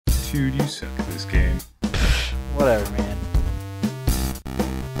Dude, you suck at this game. Whatever, man.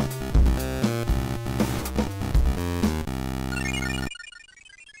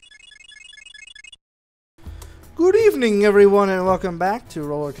 Good evening, everyone, and welcome back to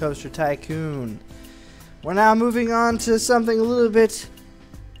RollerCoaster Tycoon. We're now moving on to something a little bit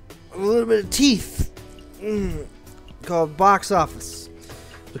of teeth, called box office.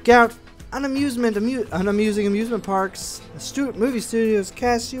 Look out! Unamusing amusement parks, movie studios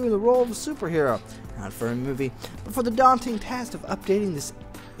cast you in the role of a superhero, not for a movie, but for the daunting task of updating this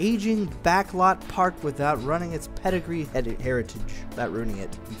aging backlot park without running its pedigree heritage, without ruining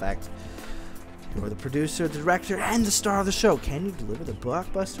it, in fact. You're the producer, the director, and the star of the show. Can you deliver the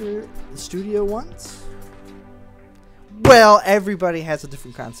blockbuster the studio wants? Well, everybody has a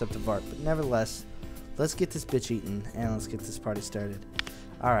different concept of art, but nevertheless, let's get this bitch eaten, and let's get this party started.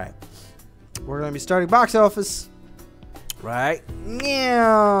 Alright. We're going to be starting box office. Right?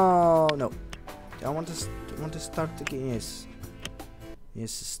 No. I want to start the game. Yes.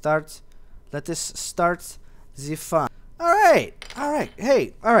 Yes, start. Let us start the fun. Alright.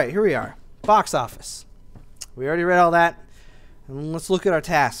 Hey, alright, here we are. Box office. We already read all that. And let's look at our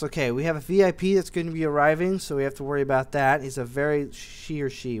tasks. Okay, we have a VIP that's going to be arriving, so we have to worry about that. He's a very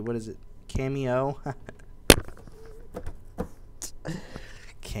she. What is it? Cameo?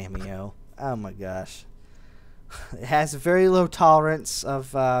 Cameo. Oh my gosh. It has a very low tolerance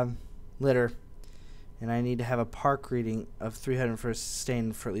of litter. And I need to have a park reading of 300 for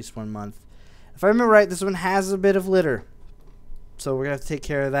sustained for at least 1 month. If I remember right, this one has a bit of litter. So we're going to have to take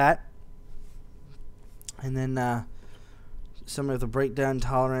care of that. And then some of the breakdown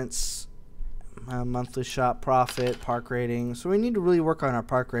tolerance, monthly shop profit, park rating. So we need to really work on our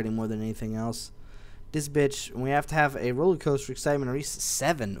park rating more than anything else. This bitch, we have to have a roller coaster excitement at least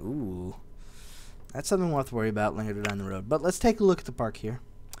 7. Ooh. That's something we'll have to worry about later down the road. But let's take a look at the park here.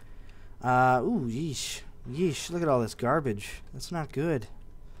 Ooh, yeesh. Yeesh, look at all this garbage. That's not good.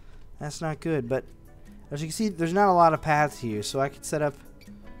 That's not good. But as you can see, there's not a lot of paths here. So I could set up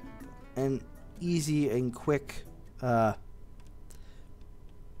an easy and quick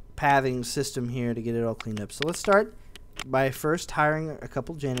pathing system here to get it all cleaned up. So let's start by first hiring a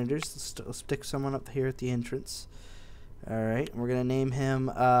couple janitors. Let's stick someone up here at the entrance. Alright, we're going to name him,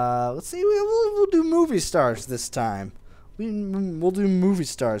 let's see, we'll do movie stars this time. We'll do movie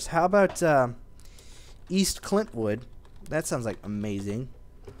stars. How about East Clintwood? That sounds like amazing.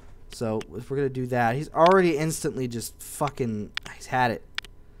 So if we're going to do that, he's already instantly just fucking, he's had it.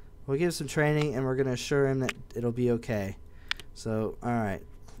 We'll give him some training and we're going to assure him that it'll be okay. So, alright.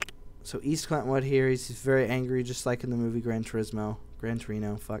 So East Clintwood here, he's very angry, just like in the movie Gran Torino,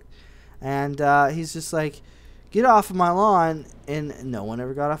 fuck. And he's just like, get off of my lawn, and no one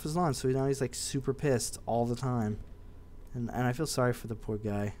ever got off his lawn, so now he's like super pissed all the time. And I feel sorry for the poor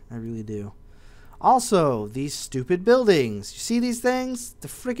guy, I really do. Also, these stupid buildings. You see these things? They're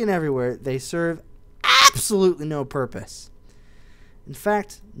freaking everywhere. They serve absolutely no purpose. In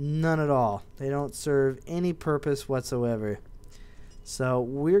fact, none at all. They don't serve any purpose whatsoever. So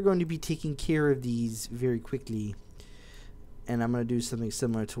we're going to be taking care of these very quickly. And I'm going to do something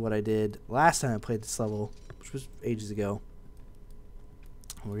similar to what I did last time I played this level, which was ages ago.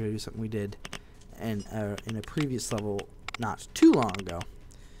 We're going to do something we did in a previous level not too long ago.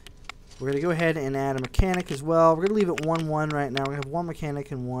 We're going to go ahead and add a mechanic as well. We're going to leave it 1-1 right now. We're going to have one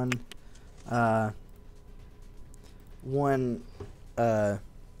mechanic and one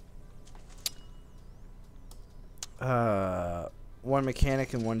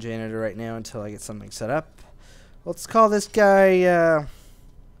mechanic and one janitor right now until I get something set up. Let's call this guy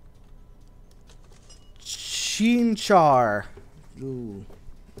Char. Ooh.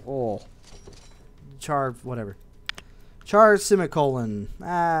 Oh. Char, whatever. Char semicolon.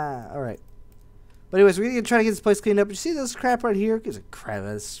 Alright. But anyways, we're going to try to get this place cleaned up. You see this crap right here? Gives a crap.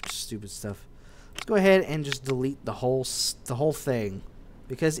 That's stupid stuff. Let's go ahead and just delete the whole thing.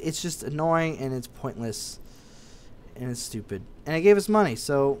 Because it's just annoying and it's pointless. And it's stupid. And it gave us money,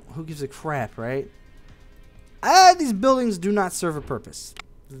 so who gives a crap, right? These buildings do not serve a purpose.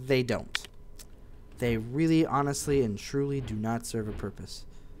 They don't. They really, honestly, and truly do not serve a purpose.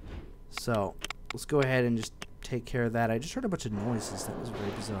 So, let's go ahead and just take care of that. I just heard a bunch of noises. That was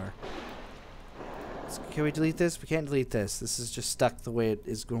very bizarre. Can we delete this? We can't delete this. This is just stuck the way it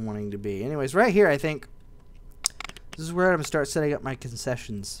is wanting to be. Anyways, right here, I think, this is where I'm going to start setting up my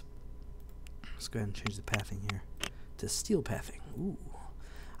concessions. Let's go ahead and change the pathing here to steel pathing. Ooh.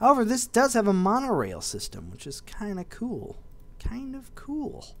 However, this does have a monorail system, which is kind of cool.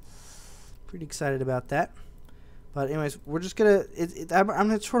 Pretty excited about that. But anyways, we're just going to... I'm going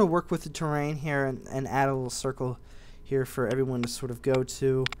to sort of work with the terrain here and add a little circle here for everyone to sort of go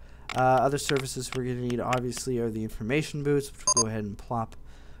to. Other services we're going to need, obviously, are the information booths, which we'll go ahead and plop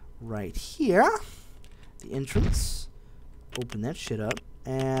right here. The entrance. Open that shit up.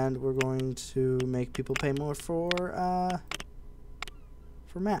 And we're going to make people pay more for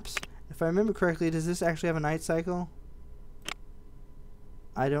maps. If I remember correctly, does this actually have a night cycle?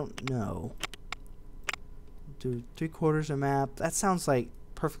 I don't know. Do 3/4 a map. That sounds like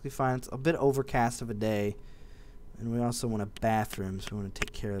perfectly fine. It's a bit overcast of a day. And we also want a bathroom, so we want to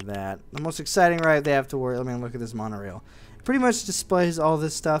take care of that. The most exciting ride they have to worry. I mean, look at this monorail. It pretty much displays all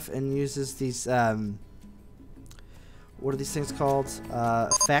this stuff and uses these, what are these things called?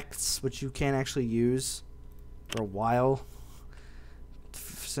 Effects, which you can't actually use for a while.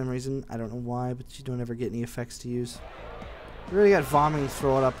 For some reason, I don't know why, but you don't ever get any effects to use. We really got vomiting,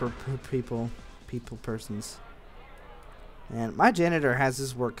 throw it up, or persons. And my janitor has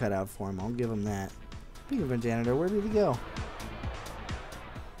his work cut out for him. I'll give him that. Speaking of a janitor, where did he go?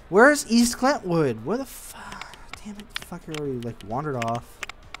 Where's East Clintwood? Where the fuck? Damn it, fucker, already like wandered off.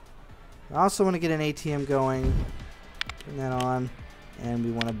 I also want to get an ATM going. Turn that on. And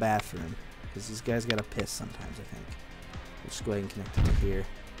we want a bathroom. Because these guys gotta piss sometimes, I think. Let's just go ahead and connect it to here.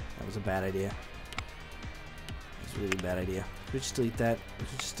 That was a bad idea. It was a really bad idea. Should we just delete that? We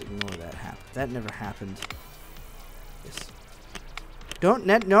should just ignore that happen. That never happened. Yes. No,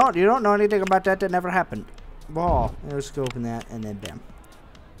 you don't know anything about that. That never happened. Ball. Let's go open that, and then bam.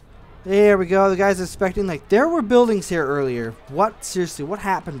 There we go. The guy's inspecting. Like, there were buildings here earlier. What? Seriously, what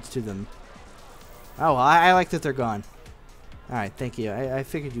happened to them? Oh, well, I like that they're gone. Alright, thank you. I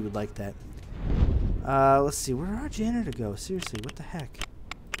figured you would like that. Let's see. Where did our janitor go? Seriously, what the heck?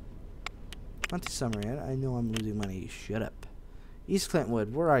 Monthly summary. I know I'm losing money. Shut up. East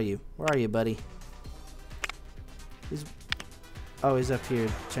Clintwood, where are you? Where are you, buddy? He's up here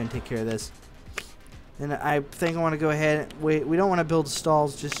trying to take care of this. And I think I want to go ahead. We don't want to build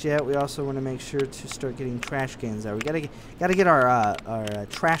stalls just yet. We also want to make sure to start getting trash cans out. We gotta get our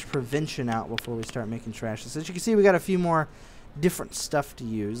trash prevention out before we start making trash. So as you can see, we got a few more different stuff to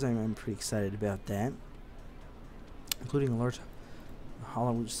use. I'm pretty excited about that, including a large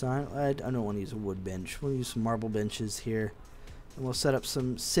Hollywood sign. I don't want to use a wood bench. We'll use some marble benches here, and we'll set up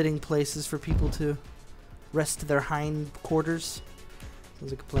some sitting places for people to rest their hind quarters.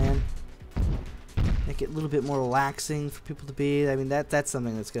 Sounds like a plan. Make it a little bit more relaxing for people to be. I mean, that's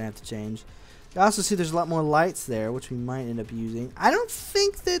something that's going to have to change. You also see there's a lot more lights there, which we might end up using. I don't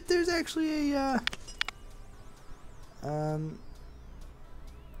think that there's actually a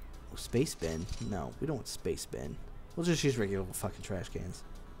space bin. No, we don't want space bin. We'll just use regular fucking trash cans.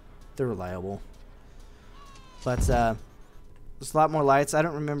 They're reliable. But there's a lot more lights. I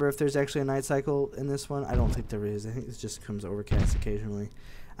don't remember if there's actually a night cycle in this one. I don't think there is. I think it just comes overcast occasionally.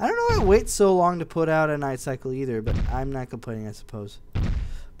 I don't know why it waits so long to put out a night cycle either, but I'm not complaining, I suppose.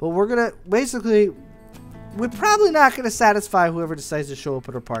 But we're gonna basically, we're probably not gonna satisfy whoever decides to show up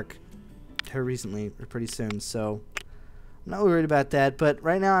at our park here recently or pretty soon. So I'm not worried about that. But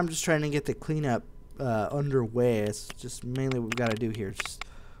right now I'm just trying to get the cleanup underway. It's just mainly what we've got to do here. Just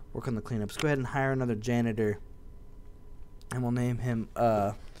work on the cleanup. Let's go ahead and hire another janitor, and we'll name him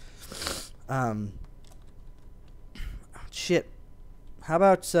shit. How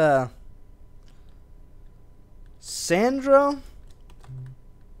about Sandra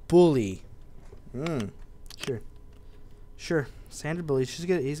Bully? Sure. Sandra Bully.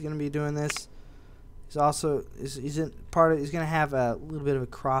 He's gonna be doing this. He's also he's gonna have a little bit of a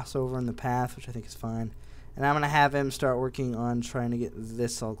crossover in the path, which I think is fine. And I'm gonna have him start working on trying to get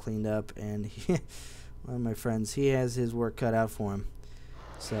this all cleaned up. And one of my friends, he has his work cut out for him,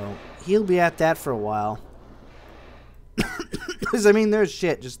 so he'll be at that for a while. Because, I mean, there's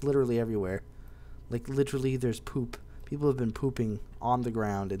shit just literally everywhere. Like, literally, there's poop. People have been pooping on the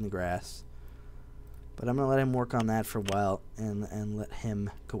ground in the grass. But I'm going to let him work on that for a while and let him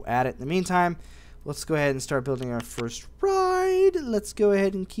go at it. In the meantime, let's go ahead and start building our first ride. Let's go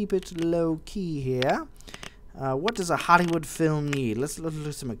ahead and keep it low-key here. What does a Hollywood film need? Let's look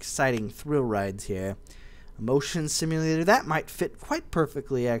at some exciting thrill rides here. Motion simulator, that might fit quite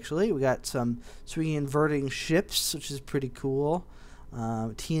perfectly, actually. We got some swinging inverting ships, which is pretty cool.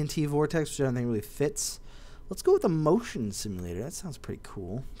 TNT vortex, which I don't think really fits. Let's go with a motion simulator. That sounds pretty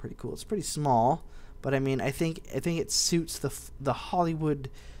cool. It's pretty small, but I mean, I think it suits the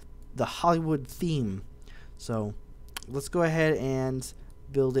Hollywood theme. So let's go ahead and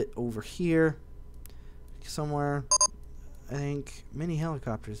build it over here somewhere. I think mini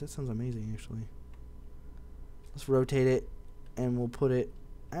helicopters. That sounds amazing, actually. Let's rotate it, and we'll put it.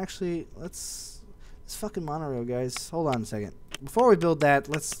 Actually, this fucking monorail, guys. Hold on a second. Before we build that,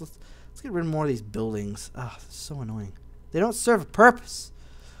 let's get rid of more of these buildings. Ah, oh, so annoying. They don't serve a purpose.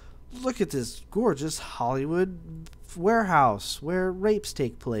 Look at this gorgeous Hollywood warehouse where rapes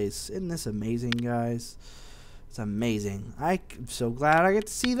take place. Isn't this amazing, guys? It's amazing. I'm so glad I get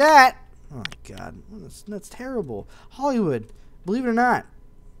to see that. Oh my God, that's terrible. Hollywood, believe it or not.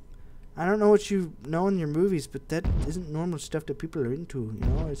 I don't know what you know in your movies, but that isn't normal stuff that people are into. You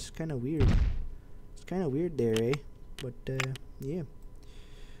know, it's kind of weird. It's kind of weird there, eh? But yeah.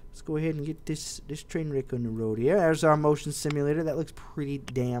 Let's go ahead and get this train wreck on the road here. There's our motion simulator. That looks pretty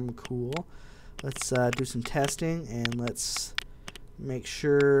damn cool. Let's do some testing, and let's make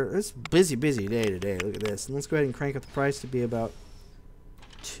sure. It's busy day today. Look at this. And let's go ahead and crank up the price to be about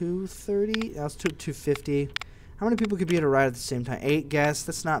 $230. That was $250. How many people could be at a ride at the same time? 8 guests.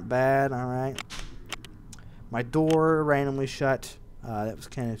 That's not bad. All right. My door randomly shut. That was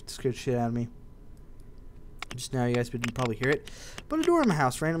kind of scared shit out of me. Just now, you guys didn't probably hear it, but a door in my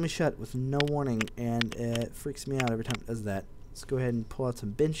house randomly shut with no warning, and it freaks me out every time it does that. Let's go ahead and pull out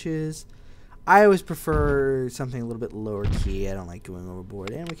some benches. I always prefer something a little bit lower key. I don't like going overboard,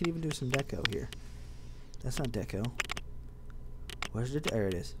 and we can even do some deco here. That's not deco. Where's it? There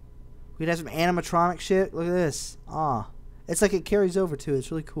it is. We could have some animatronic shit. Look at this. It's like it carries over too.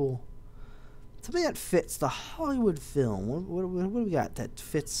 It's really cool. Something that fits the Hollywood film. What do we got that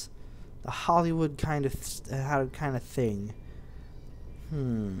fits the Hollywood kind of thing?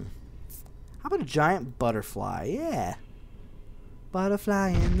 How about a giant butterfly? Yeah. Butterfly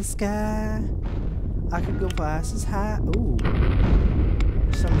in the sky. I could go twice as high. Ooh.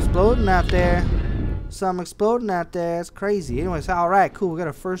 There's something exploding out there. Something exploding out there. It's crazy. Anyways, alright, cool. We got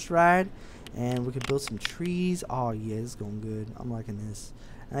our first ride. And we can build some trees. Oh, yeah, this is going good. I'm liking this.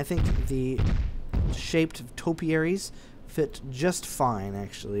 And I think the shaped topiaries fit just fine,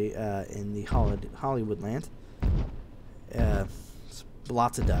 actually, in the Hollywood land.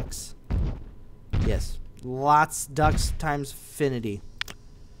 Lots of ducks. Yes. Lots ducks times infinity.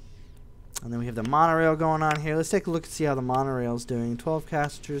 And then we have the monorail going on here. Let's take a look and see how the monorail's doing. 12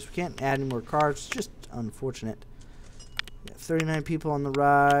 passengers. We can't add any more cars. It's just unfortunate. We got 39 people on the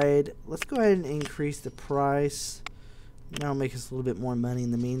ride. Let's go ahead and increase the price. That'll make us a little bit more money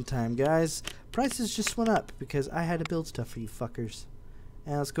in the meantime, guys. Prices just went up because I had to build stuff for you fuckers.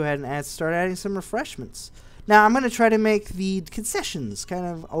 And let's go ahead and start adding some refreshments. Now, I'm going to try to make the concessions kind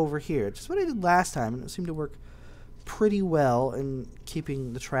of over here. Just what I did last time, and it seemed to work pretty well in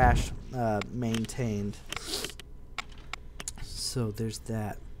keeping the trash maintained. So there's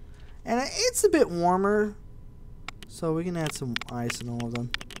that. And it's a bit warmer, so we can add some ice in all of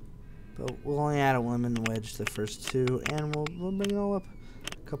them. But we'll only add a lemon wedge to the first two, and we'll bring it all up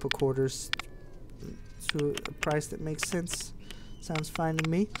a couple quarters to a price that makes sense. Sounds fine to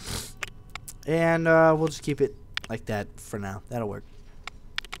me. And we'll just keep it like that for now. That'll work.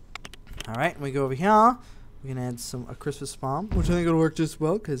 Alright, we go over here. We can add a Christmas palm, which I think will work just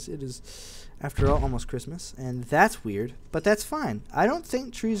well because it is, after all, almost Christmas. And that's weird, but that's fine. I don't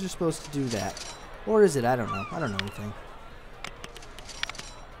think trees are supposed to do that. Or is it? I don't know. I don't know anything.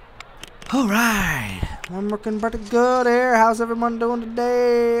 Alright, I'm working pretty good here. How's everyone doing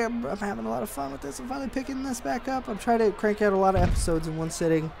today? I'm having a lot of fun with this. I'm finally picking this back up. I'm trying to crank out a lot of episodes in one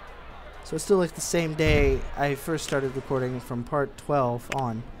sitting. So it's still like the same day I first started recording from part 12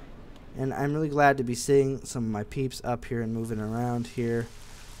 on. And I'm really glad to be seeing some of my peeps up here and moving around here.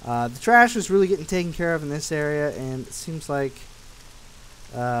 The trash was really getting taken care of in this area, and it seems like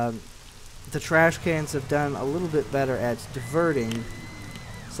the trash cans have done a little bit better at diverting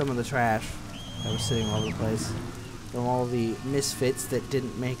some of the trash that was sitting all over the place from all the misfits that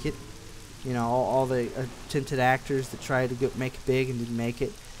didn't make it. You know, all the attempted actors that tried to make it big and didn't make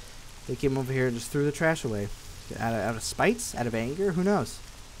it. They came over here and just threw the trash away. Out of spite? Out of anger? Who knows?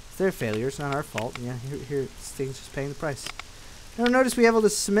 It's their failure. It's not our fault. Yeah, here this thing's just paying the price. Now notice we have all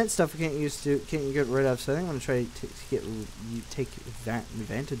this cement stuff we can't get rid of, so I think I'm going to try to take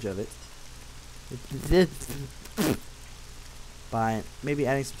advantage of it. By maybe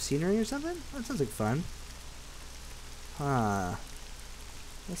adding some scenery or something? That sounds like fun.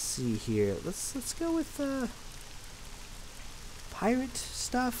 Let's see here. Let's go with pirate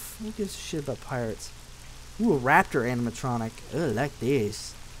stuff. Who gives a shit about pirates? Ooh, a raptor animatronic. Oh, I like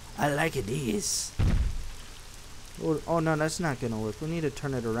this. I like it this. Oh no, that's not gonna work. We need to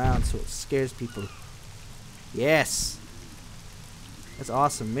turn it around so it scares people. Yes. That's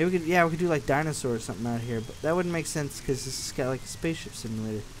awesome. Maybe we could do like dinosaurs or something out here, but that wouldn't make sense because this has got like a spaceship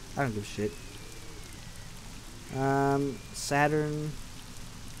simulator. I don't give a shit. Saturn.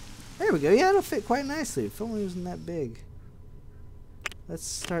 There we go. Yeah, it'll fit quite nicely. If only it wasn't that big. Let's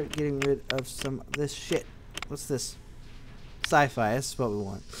start getting rid of some of this shit. What's this? Sci-fi. This is what we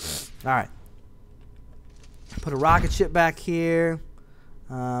want. All right. Put a rocket ship back here.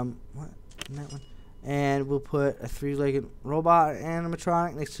 What? That one. And we'll put a 3-legged robot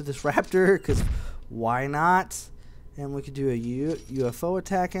animatronic next to this raptor, because why not? And we could do a UFO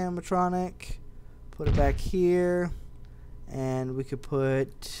attack animatronic. Put it back here. And we could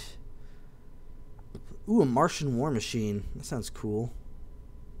put... Ooh, a Martian war machine. That sounds cool.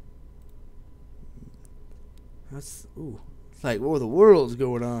 That's... Ooh. It's like, what the world's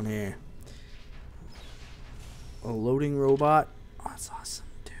going on here? A loading robot. Oh, that's awesome,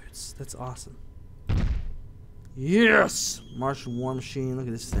 dudes. That's awesome. Yes! Martian war machine. Look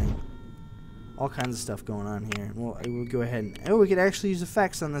at this thing. All kinds of stuff going on here. We'll go ahead and... Oh, we could actually use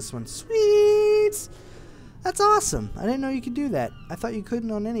effects on this one. Sweet! That's awesome. I didn't know you could do that. I thought you couldn't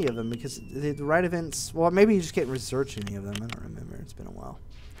on any of them because the right events... Well, maybe you just can't research any of them. I don't remember. It's been a while.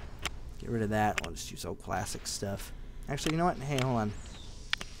 Get rid of that. I'll just use old classic stuff. Actually, you know what? Hey, hold on.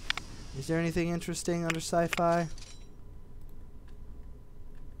 Is there anything interesting under sci-fi?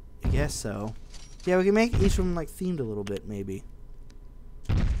 I guess so. Yeah, we can make each of them like themed a little bit, maybe.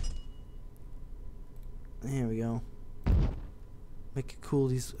 There we go. Make it cool.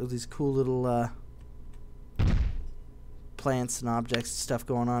 These cool little plants and objects and stuff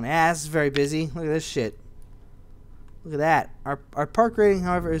going on. Ah, this is very busy. Look at this shit. Look at that. Our park rating,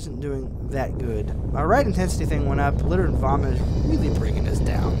 however, isn't doing that good. Our ride intensity thing went up. Litter and vomit is really bringing us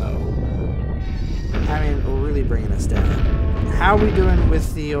down, though. I mean, we're really bringing us down. How are we doing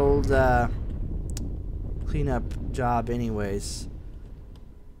with the old cleanup job anyways?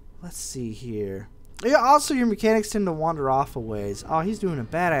 Let's see here. Yeah, also your mechanics tend to wander off a ways. Oh, he's doing a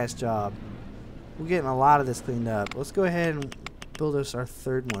badass job. We're getting a lot of this cleaned up. Let's go ahead and build us our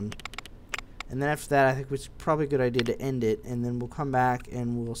third one. And then after that, I think it's probably a good idea to end it. And then we'll come back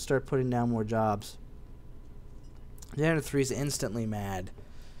and we'll start putting down more jobs. Janitor 3 is instantly mad.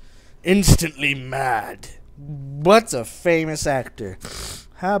 Instantly mad. What's a famous actor?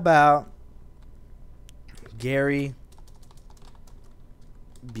 How about Gary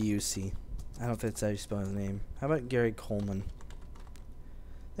Busey? I don't think that's how you spell his name. How about Gary Coleman?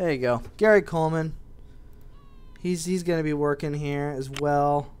 There you go. Gary Coleman. He's going to be working here as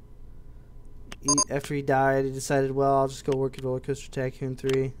well. After he died, he decided, well, I'll just go work at RollerCoaster Tycoon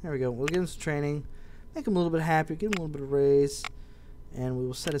 3. There we go. We'll give him some training. Make him a little bit happy. Give him a little bit of raise. And we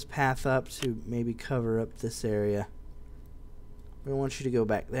will set his path up to maybe cover up this area. We want you to go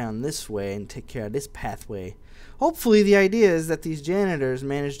back down this way and take care of this pathway. Hopefully the idea is that these janitors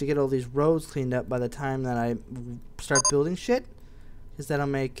manage to get all these roads cleaned up by the time that I start building shit. Because that'll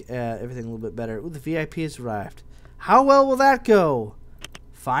make everything a little bit better. Ooh, the VIP has arrived. How well will that go?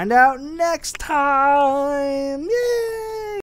 Find out next time! Yeah!